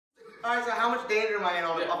Alright, so how much danger am I in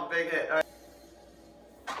off a big hit? Alright.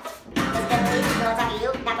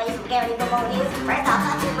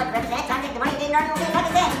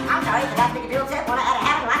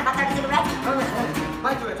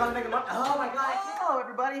 Oh my god. Hello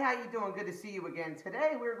everybody, how you doing? Good to see you again.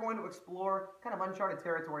 Today we're going to explore kind of uncharted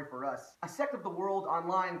territory for us. A sect of the world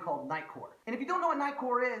online called Nightcore. And if you don't know what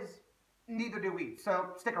Nightcore is, neither do we. So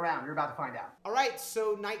stick around, you're about to find out. Alright,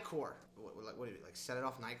 so Nightcore. What do you like set it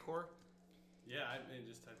off Nightcore? Yeah, I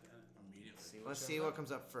just typed that in immediately. Let's see what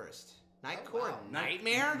comes up first. Nightcore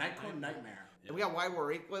Nightmare? Nightcore Nightmare. Yeah. We got Why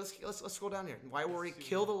Worry. Let's scroll down here. Why Worry,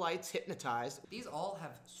 Kill the Lights, Hypnotized. These all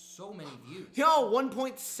have so many views. Yo,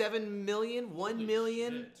 1.7 million, 1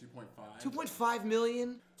 million, 2.5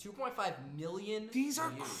 million. 2.5 million. These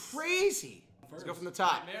are crazy. Let's go from the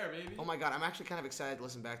top. Nightmare, baby. Oh my god, I'm actually kind of excited to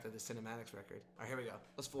listen back to the cinematics record. All right, here we go.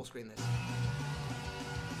 Let's full screen this.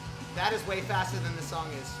 That is way faster than the song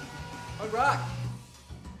is. Oh, rock.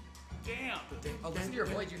 Damn. Oh, listen to your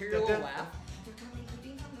voice. You hear your little laugh?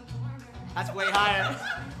 That's way higher.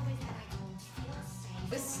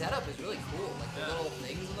 This setup is really cool. Like the little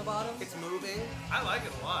things on the bottom. It's moving. I like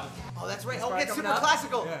it a lot. Oh, that's right. It's Oh, it's super up.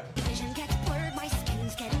 classical. Yeah. Vision gets blurred, my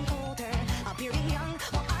skin's getting colder. Appearing young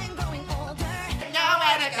while I'm growing older.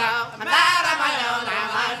 Nowhere to go. I'm out on my own.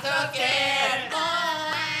 I'm so scared.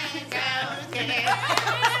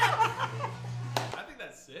 I think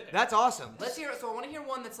that's sick. That's awesome. Let's hear it. So I want to hear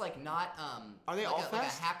one that's like not Are they like all a, like a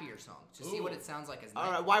fast? happier song to see what it sounds like as.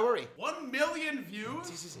 All right, Why Worry? 1 million views?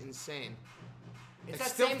 This is insane. It's It's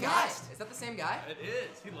that still same fast. guy. Is that the same guy? It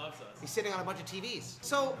is. He loves us. He's sitting on a bunch of TVs.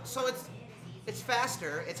 So it's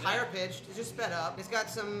faster. It's higher pitched. It's just sped up. It's got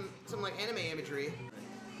some like anime imagery.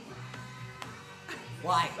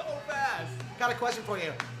 Why? So fast. Got a question for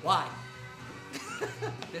you. Why?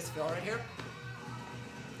 This fill right here.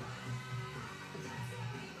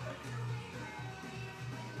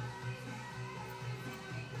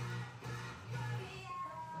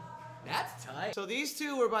 That's tight. So these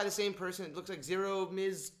two were by the same person. It looks like Zero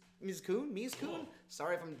Ms. Kuhn?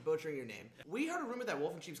 Sorry if I'm butchering your name. We heard a rumor that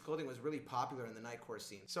Wolf in Sheep's Clothing was really popular in the Nightcore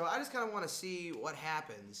scene. So I just kind of want to see what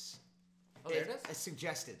happens. Oh, there it is? I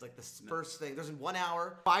suggested, like the first thing. There's in 1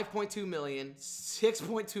 hour, 5.2 million,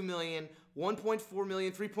 6.2 million, 1.4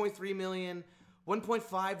 million, 3.3 million,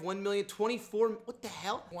 1.5, 1 million, 24, what the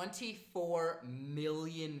hell? 24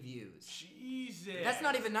 million views. Jesus. That's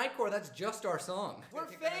not even Nightcore, that's just our song. We're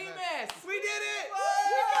famous! We did it!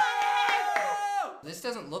 This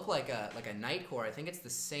doesn't look like a Nightcore. I think it's the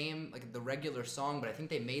same, like the regular song, but I think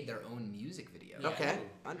they made their own music video. Okay.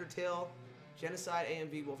 Undertale, Genocide,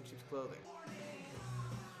 AMV, Wolf in Sheep's Clothing.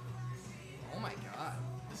 Oh my god.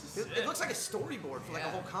 This is It sick. looks like a storyboard for like a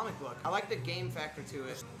Yeah. whole comic book. I like the game factor to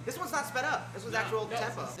it. This one's not sped up. This was actual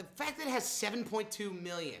tempo. The fact that it has 7.2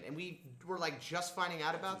 million and we were like just finding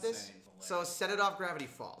out about this. insane. So Set It Off, Gravity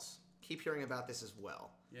Falls. Keep hearing about this as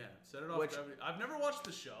well. Yeah, set it off. Gravity. I've never watched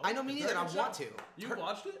the show. I know me neither. I want to. You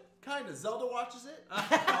watched it? Kinda. Zelda watches it.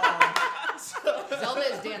 Zelda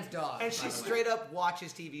is Dan's dog. And she straight up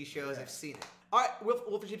watches TV shows. I've seen it. All right,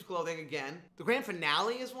 Wolf in Sheep's Clothing again. The grand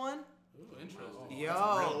finale is one. Ooh, interesting.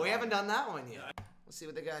 Yo, we haven't done that one yet. Let's see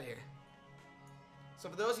what they got here. So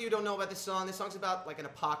for those of you who don't know about this song's about like an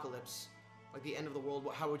apocalypse, like the end of the world.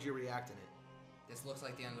 How would you react in it? This looks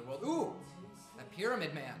like the end of the world. Ooh! A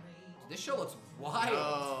Pyramid Man. This show looks wild.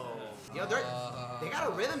 Oh. Yo, they got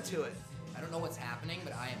a rhythm to it. I don't know what's happening,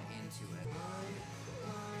 but I am into it.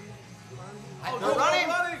 They're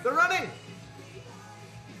running! They're running!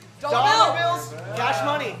 Dollar bills! Cash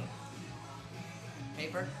money!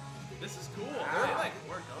 Paper. This is cool. They like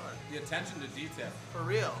worked hard. The attention to detail. For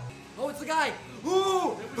real. Oh, it's the guy!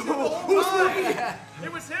 Ooh! It was him the whole time. Yeah.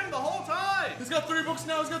 It was him the whole time. He's got 3 books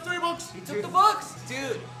now. He's got 3 books. He took the books!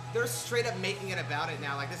 Dude, they're straight up making it about it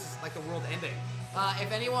now. Like this is like the world ending.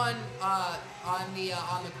 If anyone on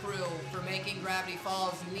the crew for making Gravity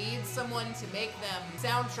Falls needs someone to make them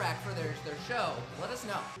soundtrack for their show, let us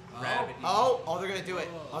know. Gravity. Oh, they're gonna do it.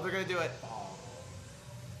 Oh, they're gonna do it.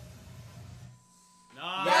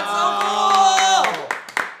 Nice. That's so cool!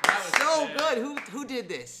 That was So sick. good. Who did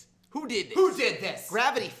this? Who did this? Who did this?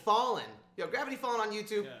 Gravity Fallen. Yo, Gravity Fallen on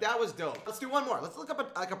YouTube. Yeah. That was dope. Let's do one more. Let's look up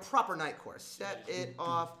a proper Nightcore. Set it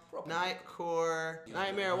off. Nightcore.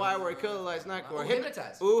 Nightmare. Why Worry? Kill the Lights. Nightcore. Oh,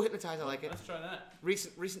 Hypnotized. Ooh, Hypnotized. I like it. Let's try that.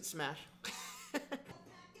 Recent smash.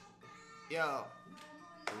 Yo.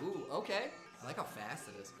 Ooh, okay. I like how fast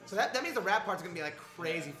it is. So that means the rap part's gonna be like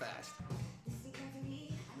crazy fast.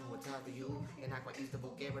 time for you, and I quite use the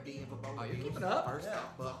vulgarity and verbal. Oh, you're keeping up? First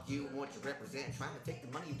off, fuck you, want to represent, trying to take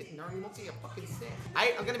the money you didn't earn, you won't see a fucking cent.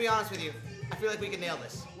 I'm gonna be honest with you, I feel like we can nail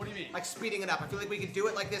this. What do you mean? Like speeding it up, I feel like we can do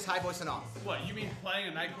it like this, high voice and all. What, you mean playing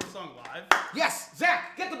a Nightcore song live? Yes,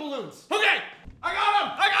 Zach, get the balloons. Okay! I got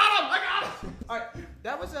him! I got him! I got him! Alright,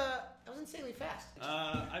 that was insanely fast.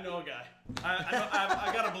 I know a guy.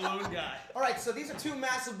 I got a balloon guy. Alright, so these are 2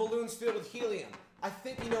 massive balloons filled with helium. I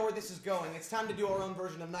think you know where this is going. It's time to do our own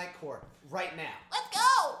version of Nightcore right now. Let's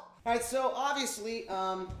go! Alright, so obviously,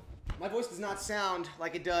 my voice does not sound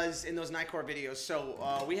like it does in those Nightcore videos,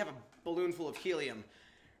 so we have a balloon full of helium.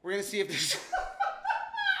 We're gonna see if this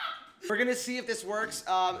we're gonna see if this works.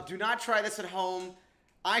 Do not try this at home.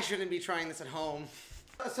 I shouldn't be trying this at home.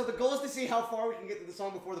 So the goal is to see how far we can get through the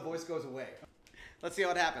song before the voice goes away. Let's see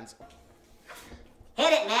how it happens.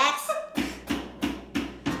 Hit it, Max!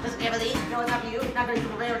 Listen, Emily, you know what's up to you? Not gonna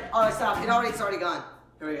do it. Oh, stop. It's already gone.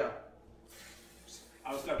 Here we go.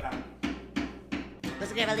 I was still counting.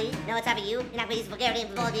 Listen, Emily, you know what's up to you? You're not gonna use vulgarity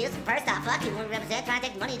and vulgar abuse. First off, fuck you, want to represent, trying to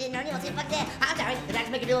take the money you didn't earn, you won't see a fucking cent. I'm sorry, the next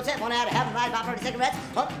make you feel upset, won't have to have a ride, pop 30 cigarettes.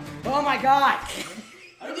 Oh my god!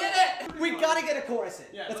 I did it! We gotta get a chorus in.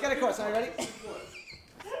 Yeah, let's get a chorus. Are you ready?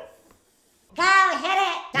 Go, hit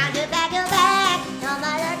it! Time to back your back. No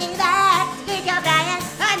more looking back. Keep your flying.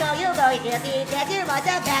 I know you'll go eat your feet. That you must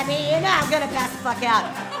have had me. And I'm gonna pass the fuck out.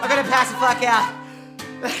 I'm gonna pass the fuck out.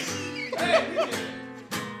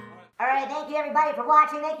 Alright, thank you everybody for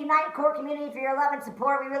watching. Thank you Nightcore community for your love and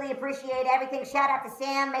support. We really appreciate everything. Shout out to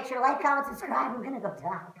Sam. Make sure to like, comment, subscribe. We're gonna go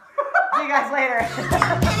die. See you guys later.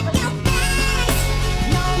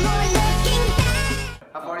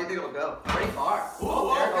 How far do you think it'll go? Pretty far.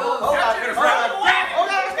 Oh, there it goes. Oh, God, Catch it, oh, God. Oh,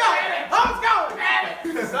 God, let's go! Oh, let's go!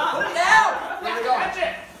 Stop. Put it down! Where's it going? Catch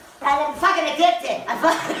it! I'm fucking addicted.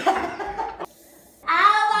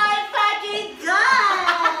 Oh my fucking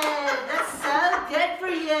god! That's so good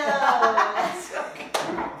for you.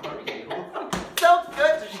 So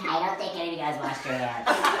good. I don't think any of you guys washed your hands.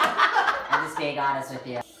 I'm just being honest with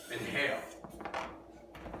you. Inhale.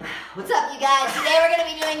 What's up, you guys? Today we're gonna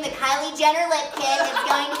be doing the Kylie Jenner lip kit. It's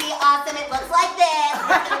going to be awesome. It